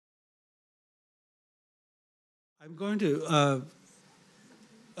I'm going to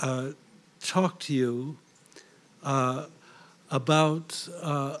talk to you about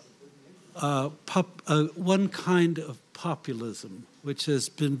one kind of populism, which has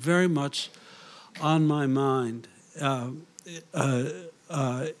been very much on my mind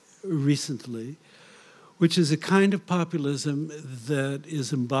recently, which is a kind of populism that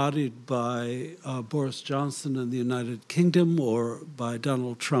is embodied by Boris Johnson in the United Kingdom or by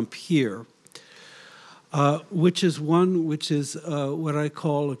Donald Trump here. Which is one which is what I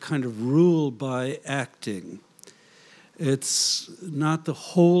call a kind of rule by acting. It's not the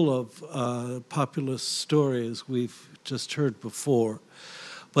whole of populist story, as we've just heard before,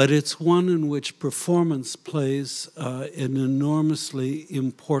 but it's one in which performance plays an enormously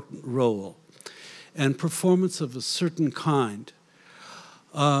important role, and performance of a certain kind.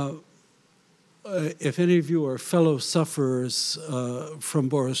 If any of you are fellow sufferers from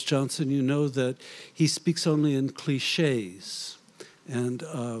Boris Johnson, you know that he speaks only in cliches. And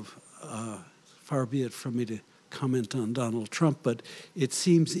far be it from me to comment on Donald Trump, but it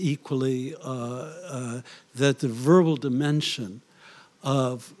seems equally that the verbal dimension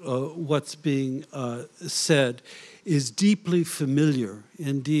of what's being said is deeply familiar,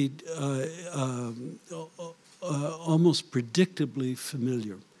 indeed almost predictably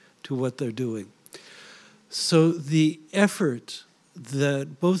familiar to what they're doing. So the effort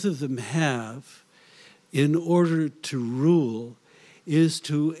that both of them have in order to rule is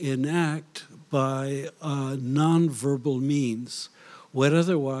to enact by nonverbal means what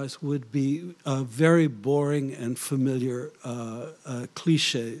otherwise would be very boring and familiar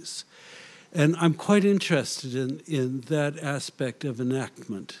cliches. And I'm quite interested in that aspect of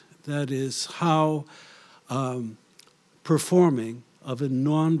enactment. That is how performing of a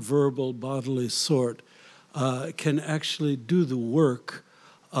nonverbal bodily sort can actually do the work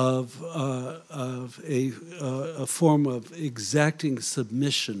of a form of exacting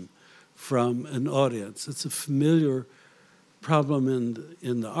submission from an audience. It's a familiar problem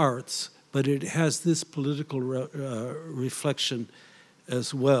in the arts, but it has this political reflection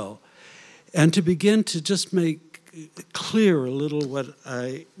as well. And to begin to just make clear a little what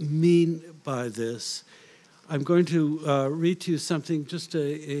I mean by this, I'm going to read to you something, just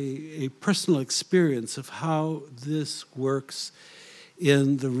a personal experience of how this works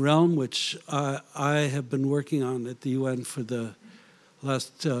in the realm which I have been working on at the UN for the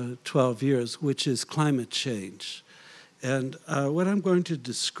last 12 years, which is climate change. And what I'm going to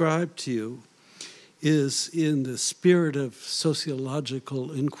describe to you is in the spirit of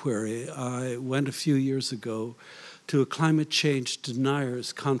sociological inquiry. I went a few years ago to a climate change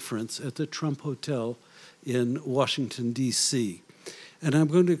deniers conference at the Trump Hotel in Washington, D.C. And I'm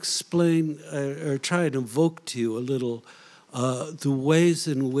going to explain or try and evoke to you a little the ways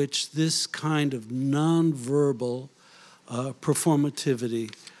in which this kind of nonverbal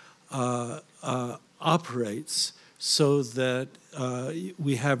performativity operates so that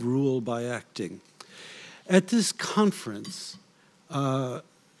we have rule by acting. At this conference,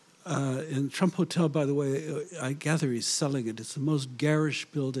 in Trump Hotel, by the way, I gather he's selling it. It's the most garish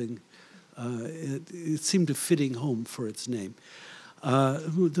building. It seemed a fitting home for its name.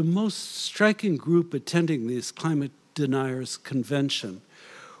 The most striking group attending this climate deniers convention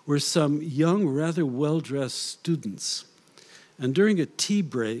were some young, rather well-dressed students. And during a tea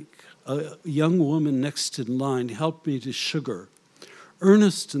break, a young woman next in line helped me to sugar.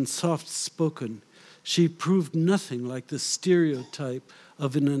 Earnest and soft-spoken, she proved nothing like the stereotype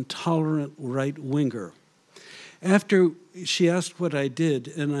of an intolerant right-winger. After she asked what I did,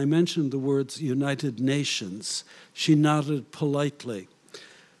 and I mentioned the words United Nations, she nodded politely.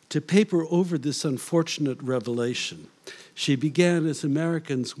 To paper over this unfortunate revelation, she began, as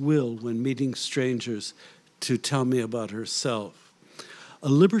Americans will when meeting strangers, to tell me about herself. A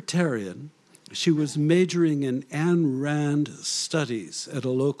libertarian, she was majoring in Ayn Rand studies at a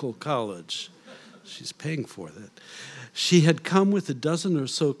local college. She's paying for that. She had come with a dozen or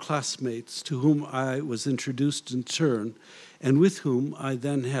so classmates to whom I was introduced in turn, and with whom I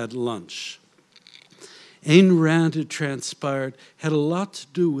then had lunch. Ayn Rand, it transpired, had a lot to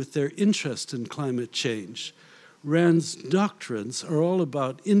do with their interest in climate change. Rand's doctrines are all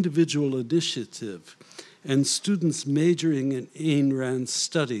about individual initiative, and students majoring in Ayn Rand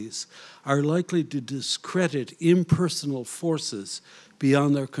studies are likely to discredit impersonal forces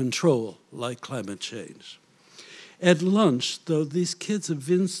beyond their control, like climate change. At lunch, though, these kids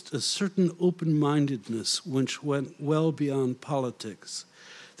evinced a certain open-mindedness which went well beyond politics.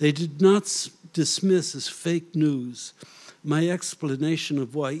 They did not dismiss as fake news my explanation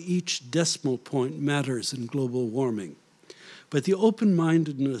of why each decimal point matters in global warming. But the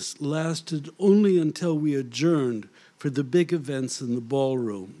open-mindedness lasted only until we adjourned for the big events in the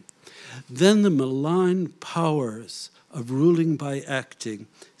ballroom. Then the malign powers of ruling by acting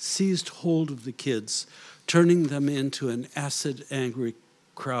seized hold of the kids, turning them into an acid-angry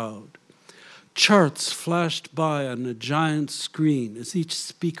crowd. Charts flashed by on a giant screen as each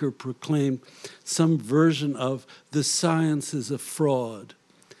speaker proclaimed some version of "the science is a fraud."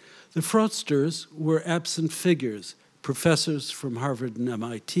 The fraudsters were absent figures, professors from Harvard and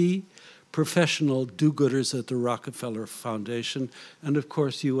MIT, professional do-gooders at the Rockefeller Foundation, and of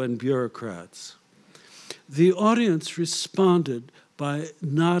course UN bureaucrats. The audience responded by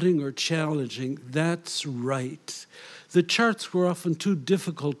nodding or challenging, "That's right." The charts were often too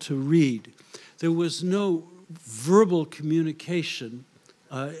difficult to read. There was no verbal communication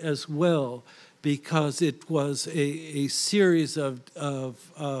as well, because it was a series of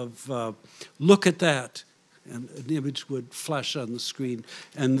look at that, and an image would flash on the screen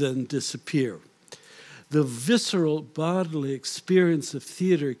and then disappear. The visceral bodily experience of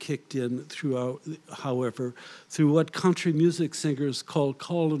theater kicked in throughout, however, through what country music singers call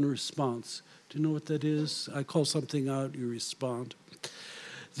call and response. Do you know what that is? I call something out, you respond.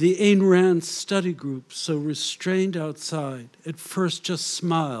 The Ayn Rand study group, so restrained outside, at first just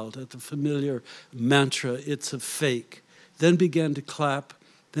smiled at the familiar mantra, "It's a fake," then began to clap,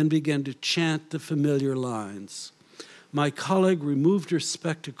 then began to chant the familiar lines. My colleague removed her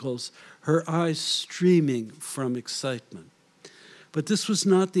spectacles, her eyes streaming from excitement. But this was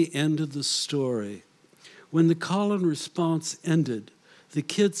not the end of the story. When the call and response ended, the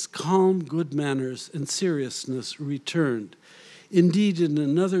kids' calm good manners and seriousness returned. Indeed, in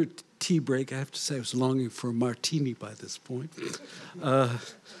another tea break, I have to say I was longing for a martini by this point,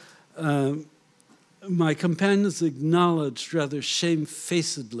 my companions acknowledged rather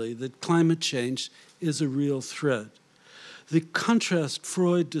shamefacedly that climate change is a real threat. The contrast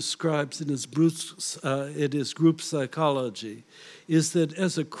Freud describes in his group psychology is that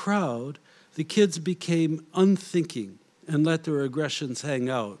as a crowd, the kids became unthinking and let their aggressions hang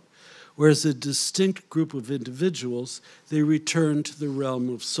out, whereas a distinct group of individuals, they returned to the realm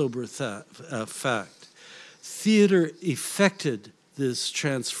of sober fact. Theater effected this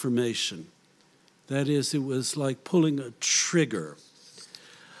transformation. That is, it was like pulling a trigger.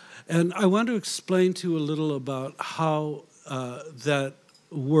 And I want to explain to you a little about how that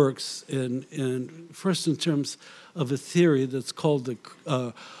works, first in terms of a theory that's called the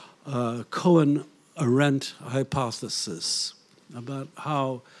Cohen-Arendt hypothesis, about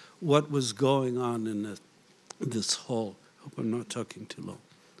what was going on in this whole. I hope I'm not talking too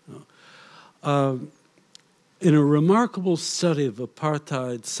long. In a remarkable study of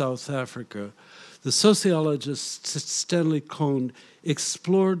apartheid South Africa, the sociologist Stanley Cohen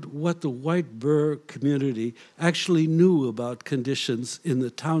explored what the white Boer community actually knew about conditions in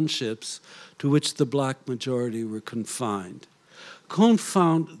the townships to which the black majority were confined. Cohen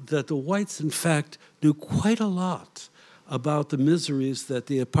found that the whites, in fact, knew quite a lot about the miseries that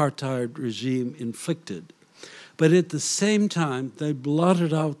the apartheid regime inflicted. But at the same time, they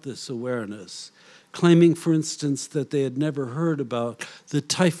blotted out this awareness, claiming, for instance, that they had never heard about the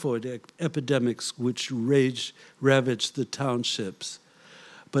typhoid epidemics which ravaged the townships,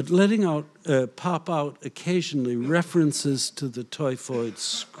 but letting pop out occasionally references to the typhoid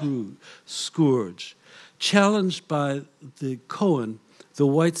scourge. Challenged by the Cohen, the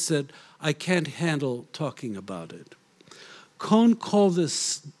whites said, "I can't handle talking about it." Cohen called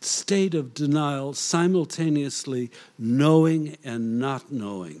this state of denial simultaneously knowing and not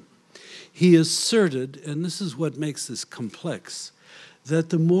knowing. He asserted, and this is what makes this complex, that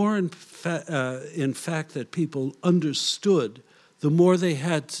the more in fact that people understood, the more they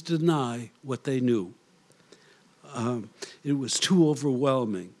had to deny what they knew. It was too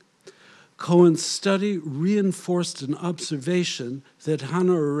overwhelming. Cohen's study reinforced an observation that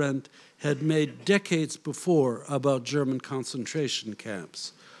Hannah Arendt had made decades before about German concentration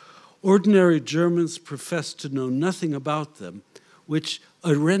camps. Ordinary Germans professed to know nothing about them, which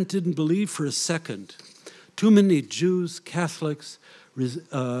Arendt didn't believe for a second. Too many Jews, Catholics,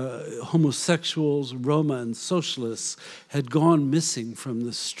 homosexuals, Roma, and socialists had gone missing from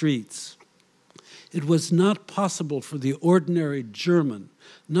the streets. It was not possible for the ordinary German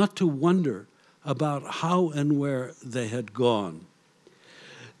not to wonder about how and where they had gone.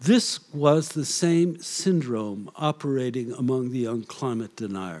 This was the same syndrome operating among the young climate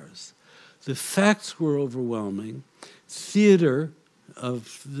deniers. The facts were overwhelming. Theater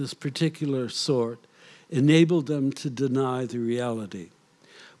of this particular sort enabled them to deny the reality.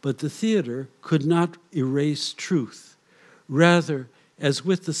 But the theater could not erase truth. Rather, as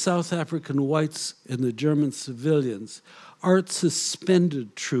with the South African whites and the German civilians, art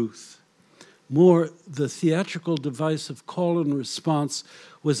suspended truth. More, the theatrical device of call and response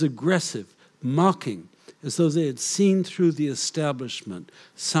was aggressive, mocking, as though they had seen through the establishment,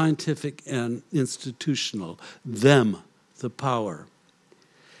 scientific and institutional, them, the power.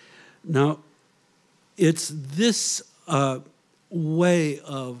 Now, it's this way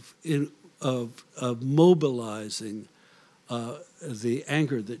of mobilizing the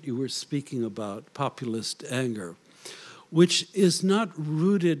anger that you were speaking about, populist anger, which is not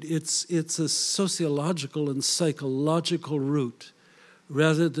rooted, it's a sociological and psychological root,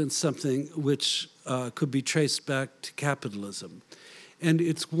 rather than something which could be traced back to capitalism. And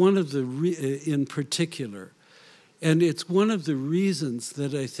it's one of the, in particular, and it's one of the reasons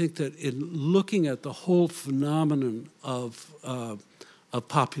that I think that in looking at the whole phenomenon of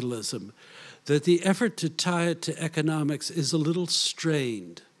populism, that the effort to tie it to economics is a little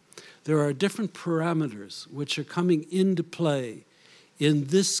strained. There are different parameters which are coming into play in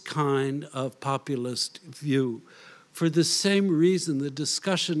this kind of populist view. For the same reason, the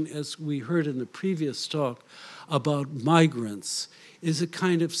discussion, as we heard in the previous talk, about migrants is a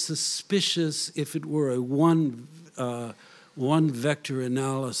kind of suspicious, if it were a one vector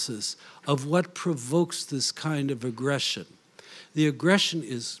analysis of what provokes this kind of aggression. The aggression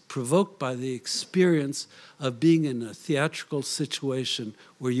is provoked by the experience of being in a theatrical situation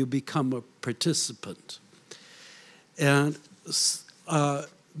where you become a participant. And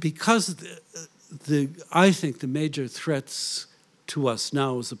because I think the major threats to us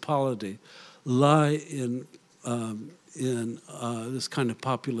now as a polity lie in this kind of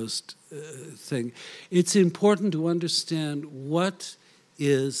populist thing, it's important to understand what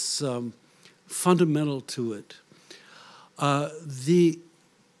is fundamental to it. The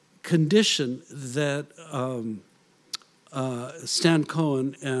condition that Stan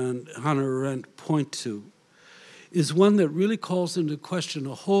Cohen and Hannah Arendt point to is one that really calls into question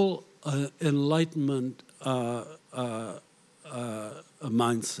a whole Enlightenment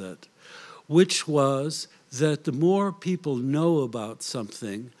mindset, which was that the more people know about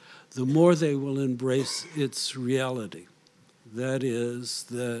something, the more they will embrace its reality. That is,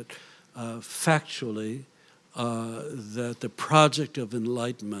 that factually, that the project of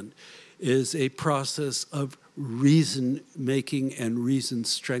enlightenment is a process of reason-making and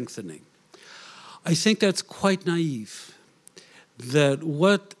reason-strengthening. I think that's quite naive, that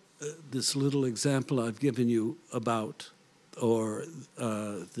what this little example I've given you about, or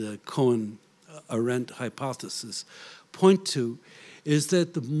the Cohen-Arendt hypothesis, point to, is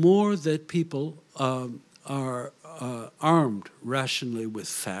that the more that people are armed rationally with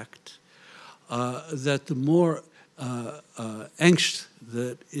fact, that the more angst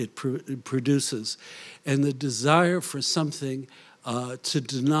that it produces, and the desire for something to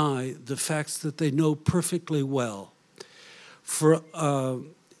deny the facts that they know perfectly well.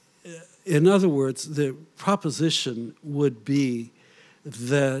 In other words, the proposition would be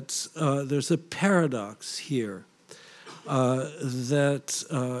that there's a paradox here, that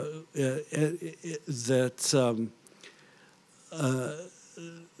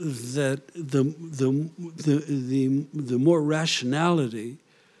the more rationality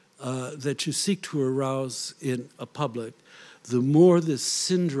that you seek to arouse in a public, the more this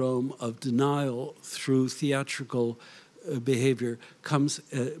syndrome of denial through theatrical behavior comes,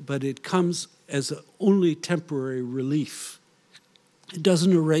 but it comes as only temporary relief. It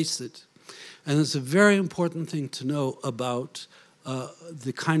doesn't erase it. And it's a very important thing to know about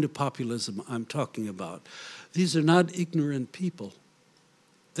the kind of populism I'm talking about. These are not ignorant people.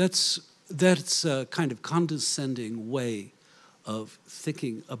 That's a kind of condescending way of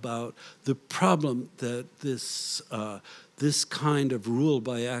thinking about the problem that this kind of rule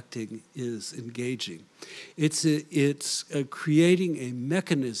by acting is engaging. It's creating a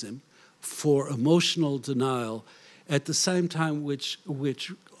mechanism for emotional denial at the same time which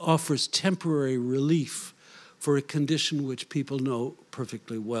offers temporary relief for a condition which people know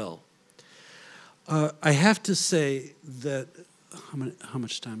perfectly well. I have to say that, how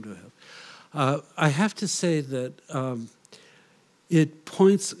much time do I have? I have to say that it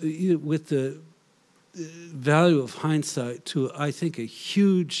points, with the value of hindsight, to, I think, a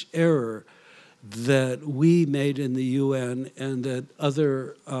huge error that we made in the UN and that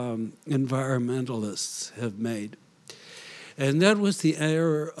other environmentalists have made. And that was the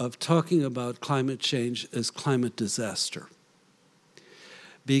error of talking about climate change as climate disaster.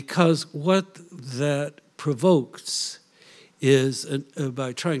 Because what that provokes is,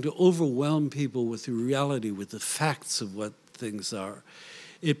 by trying to overwhelm people with the reality, with the facts of what things are,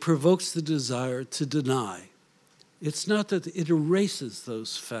 it provokes the desire to deny It's not that it erases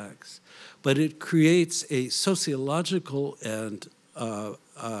those facts, but it creates a sociological and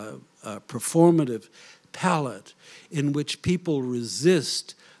performative palette in which people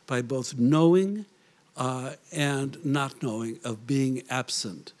resist by both knowing and not knowing, of being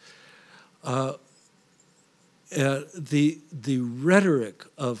absent. The rhetoric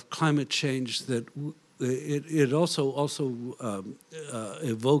of climate change that it also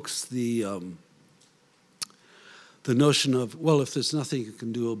evokes the notion of, well, if there's nothing you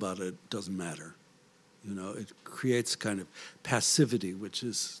can do about it, it doesn't matter. You know, it creates kind of passivity, which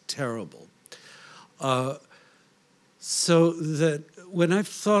is terrible. So that when I've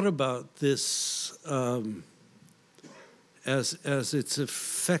thought about this as it's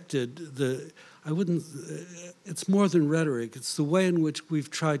affected it's more than rhetoric. It's the way in which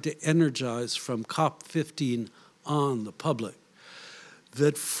we've tried to energize from COP15 on the public,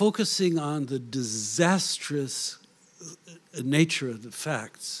 that focusing on the disastrous nature of the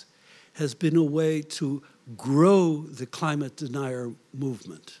facts has been a way to grow the climate denier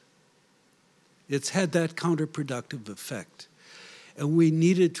movement. It's had that counterproductive effect. And we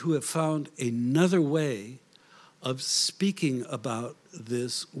needed to have found another way of speaking about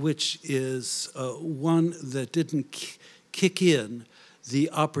this, which is one that didn't kick in the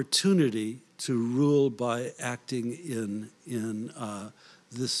opportunity to rule by acting in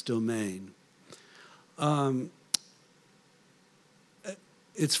this domain.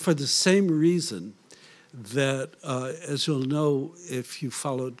 It's for the same reason that, as you'll know if you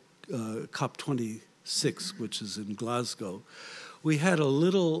followed COP26, which is in Glasgow, we had a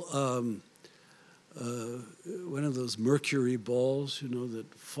little one of those mercury balls, you know,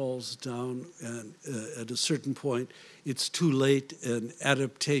 that falls down, and at a certain point, it's too late, and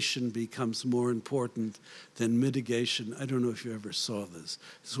adaptation becomes more important than mitigation. I don't know if you ever saw this.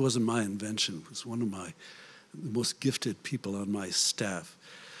 This wasn't my invention. It was one of the most gifted people on my staff.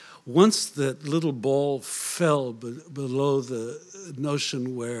 Once that little ball fell below the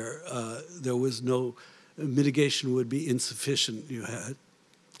notion where there was no mitigation would be insufficient, you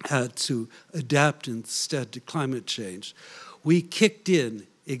had to adapt instead to climate change. We kicked in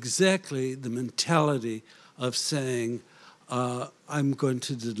exactly the mentality of saying, I'm going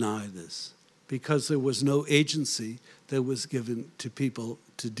to deny this, because there was no agency that was given to people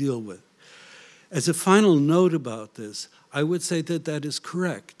to deal with. As a final note about this, I would say that that is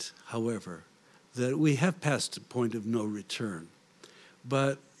correct, however, that we have passed a point of no return.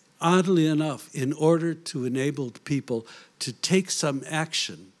 But oddly enough, in order to enable people to take some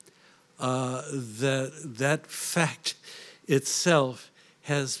action, that fact itself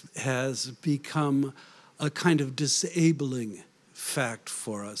has become a kind of disabling fact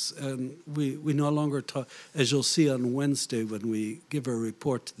for us. And we no longer talk, as you'll see on Wednesday when we give a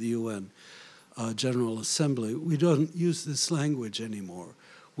report to the UN General Assembly, we don't use this language anymore.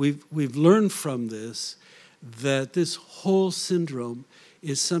 We've learned from this that this whole syndrome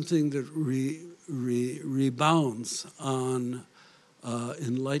is something that rebounds on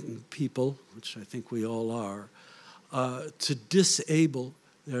enlightened people, which I think we all are, to disable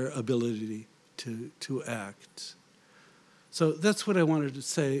their ability to act. So that's what I wanted to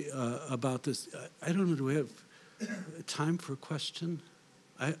say about this. I don't know, do we have time for a question?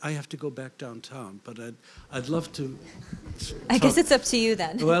 I have to go back downtown, but I'd love to I guess it's up to you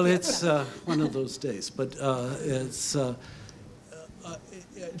then. Well, it's one of those days, but it's... do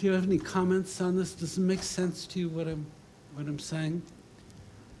you have any comments on this? Does it make sense to you what I'm saying?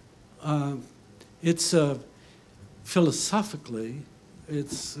 It's philosophically,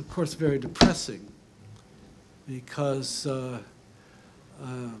 it's of course very depressing, because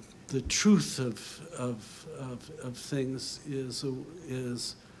the truth of things is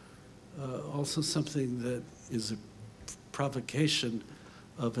also something that is a provocation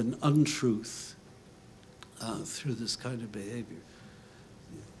of an untruth through this kind of behavior.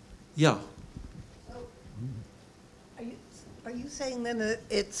 Yeah. Are you saying then that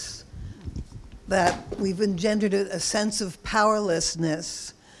that we've engendered a sense of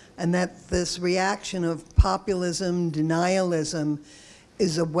powerlessness, and that this reaction of populism, denialism,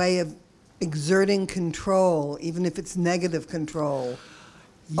 is a way of exerting control, even if it's negative control?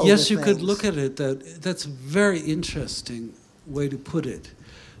 Yes, you could look at it. That's a very interesting way to put it.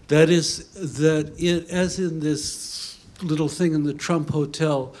 That is, that it, as in this little thing in the Trump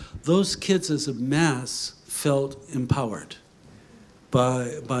Hotel, those kids as a mass felt empowered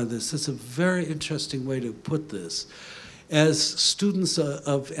by this. That's a very interesting way to put this. As students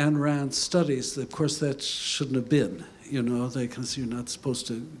of Ayn Rand studies, of course, that shouldn't have been, you know, because you're not supposed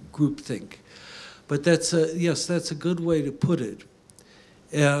to groupthink. But that's yes, that's a good way to put it.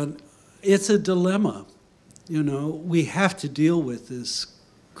 And it's a dilemma. You know, we have to deal with this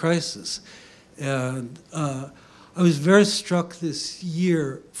crisis. And I was very struck this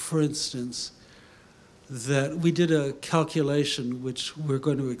year, for instance, that we did a calculation, which we're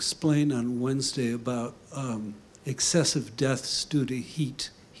going to explain on Wednesday, about excessive deaths due to heat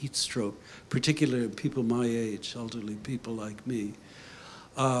stroke, particularly in people my age, elderly people like me.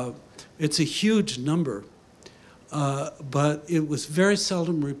 It's a huge number, but it was very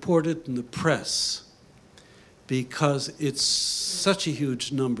seldom reported in the press because it's such a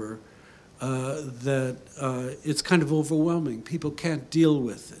huge number that it's kind of overwhelming. People can't deal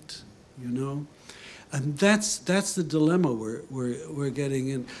with it, you know? And that's the dilemma we're getting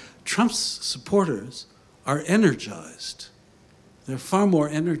in. Trump's supporters are energized. They're far more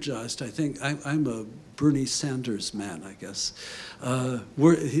energized. I think I'm a Bernie Sanders man, I guess.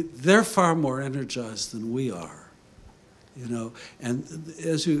 They're far more energized than we are, you know. And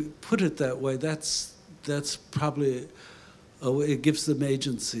as you put it that way, that's probably it gives them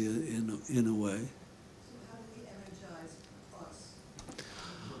agency in a way. So how do we energize us?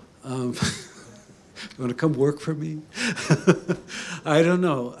 You want to come work for me? I don't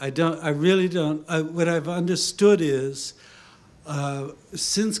know. I really don't. What I've understood is,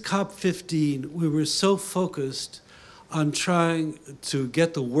 since COP15, we were so focused on trying to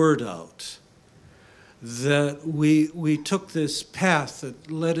get the word out that we took this path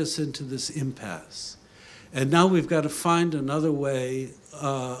that led us into this impasse. And now we've got to find another way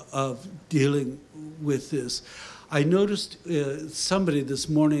of dealing with this. I noticed somebody this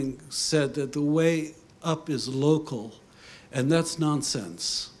morning said that the way up is local, and that's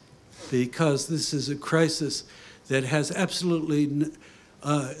nonsense, because this is a crisis that has absolutely,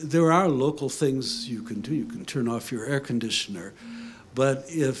 there are local things you can do. You can turn off your air conditioner, but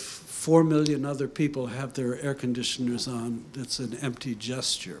if 4 million other people have their air conditioners on, it's an empty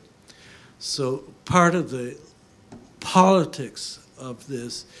gesture. So part of the politics of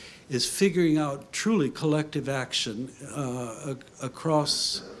this is figuring out truly collective action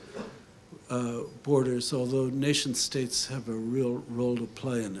across borders, although nation states have a real role to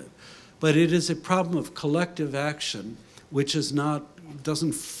play in it. But it is a problem of collective action, which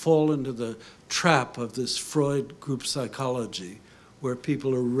doesn't fall into the trap of this Freud group psychology, where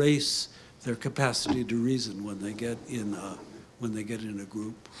people erase their capacity to reason when they get in a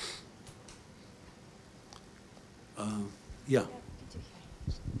group. Yeah.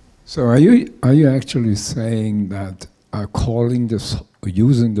 So are you actually saying that calling this,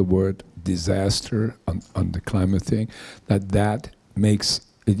 using the word disaster on the climate thing, that makes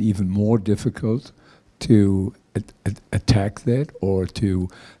it even more difficult to attack that or to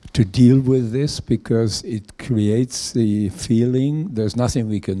deal with this, because it creates the feeling there's nothing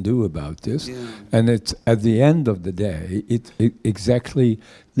we can do about this, yeah. And it's at the end of the day it exactly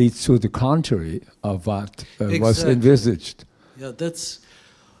leads to the contrary of what was envisaged. Yeah, that's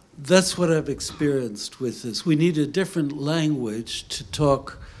what I've experienced with this. We need a different language to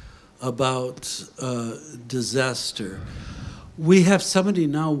talk about disaster. We have somebody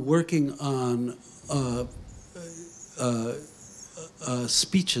now working on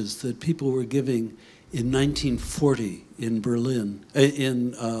speeches that people were giving in 1940 in Berlin,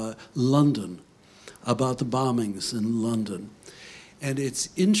 in London, about the bombings in London. And it's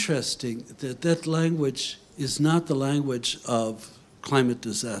interesting that that language is not the language of climate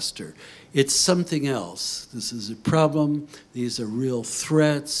disaster. It's something else. This is a problem. These are real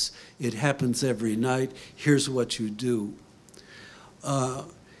threats. It happens every night. Here's what you do.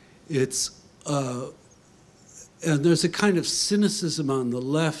 And there's a kind of cynicism on the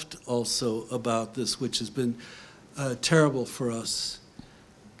left also about this, which has been terrible for us.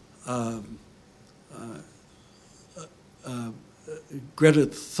 Greta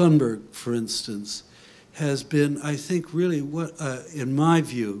Thunberg, for instance, has been, I think, really what, in my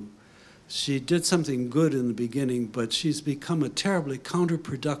view, she did something good in the beginning, but she's become a terribly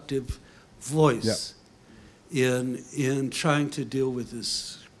counterproductive voice in trying to deal with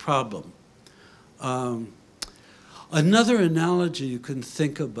this problem. Another analogy you can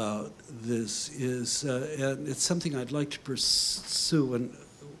think about this is, and it's something I'd like to pursue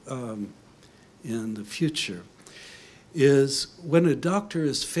in the future, is when a doctor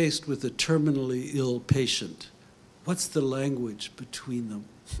is faced with a terminally ill patient, what's the language between them?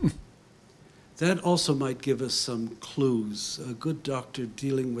 That also might give us some clues. A good doctor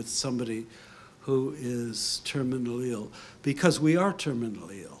dealing with somebody who is terminally ill, because we are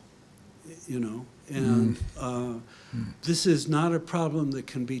terminally ill, you know, and this is not a problem that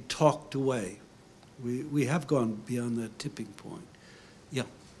can be talked away. We have gone beyond that tipping point. Yeah.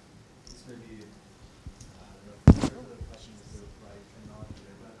 This may be a question is the right terminology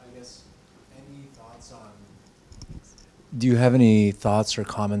there, but I guess any thoughts on Do you have any thoughts or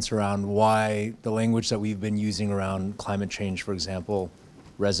comments around why the language that we've been using around climate change, for example,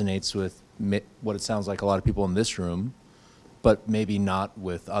 resonates with what it sounds like a lot of people in this room, but maybe not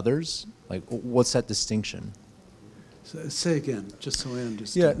with others? Like, what's that distinction? Say again, just so I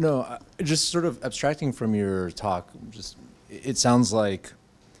understand. Yeah, no, just sort of abstracting from your talk, just it sounds like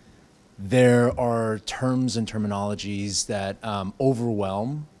there are terms and terminologies that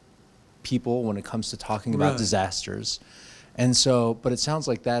overwhelm people when it comes to talking about disasters. And so, but it sounds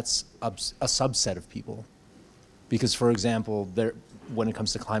like that's a subset of people. Because, for example, when it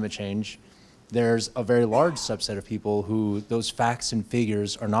comes to climate change, there's a very large subset of people who those facts and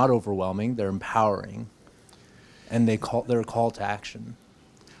figures are not overwhelming, they're empowering. And they're a call to action.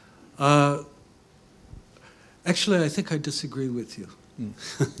 Actually, I think I disagree with you.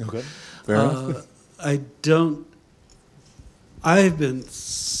 Okay, fair enough. I've been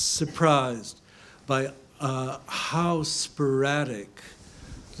surprised by how sporadic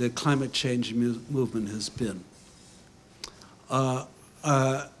the climate change movement has been. There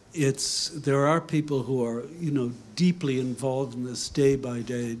are people who are, deeply involved in this day by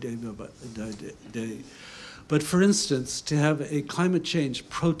day. But for instance, to have a climate change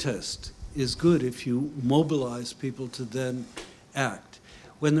protest is good if you mobilize people to then act.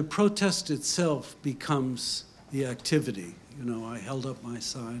 When the protest itself becomes the activity, I held up my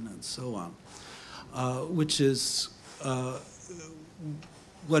sign and so on, which is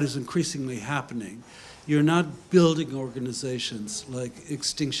what is increasingly happening. You're not building organizations like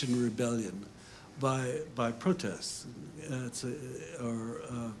Extinction Rebellion by protests,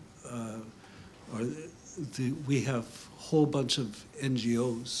 we have a whole bunch of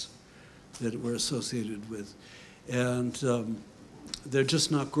NGOs that we're associated with, and they're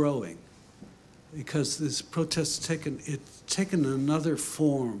just not growing because this protest it's taken another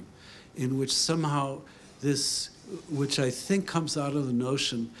form in which somehow which I think comes out of the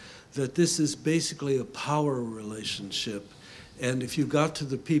notion that this is basically a power relationship, and if you got to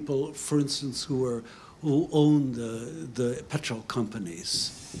the people, for instance, who own the petrol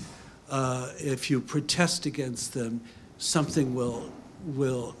companies, if you protest against them, something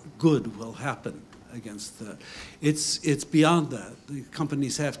good will happen against that. It's beyond that. The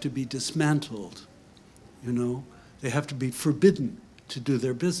companies have to be dismantled, They have to be forbidden to do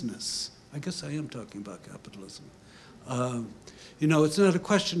their business. I guess I am talking about capitalism. It's not a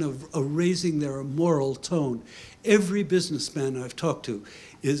question of raising their moral tone. Every businessman I've talked to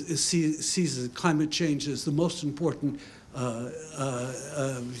sees climate change as the most important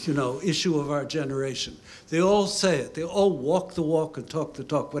issue of our generation. They all say it. They all walk the walk and talk the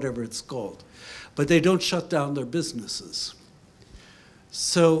talk, whatever it's called. But they don't shut down their businesses.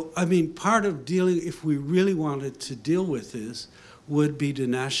 So, part of if we really wanted to deal with this, would be to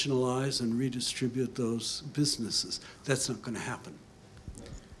nationalize and redistribute those businesses. That's not going to happen.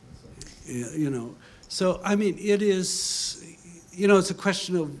 So, it is, it's a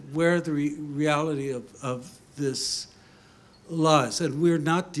question of where the reality of this lies, and we're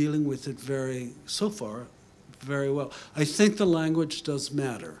not dealing with it so far very well. I think the language does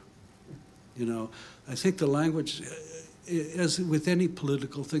matter. I think the language, as with any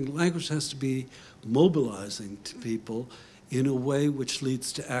political thing, language has to be mobilizing to people in a way which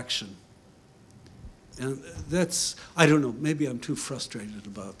leads to action. And that's, I don't know, maybe I'm too frustrated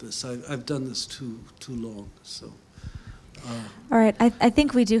about this. I've done this too long, so. All right, I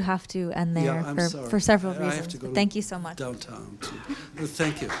think we do have to end there Yeah, for several reasons. I have to go Thank you so much. Downtown too.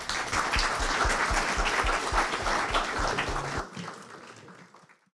 Thank you.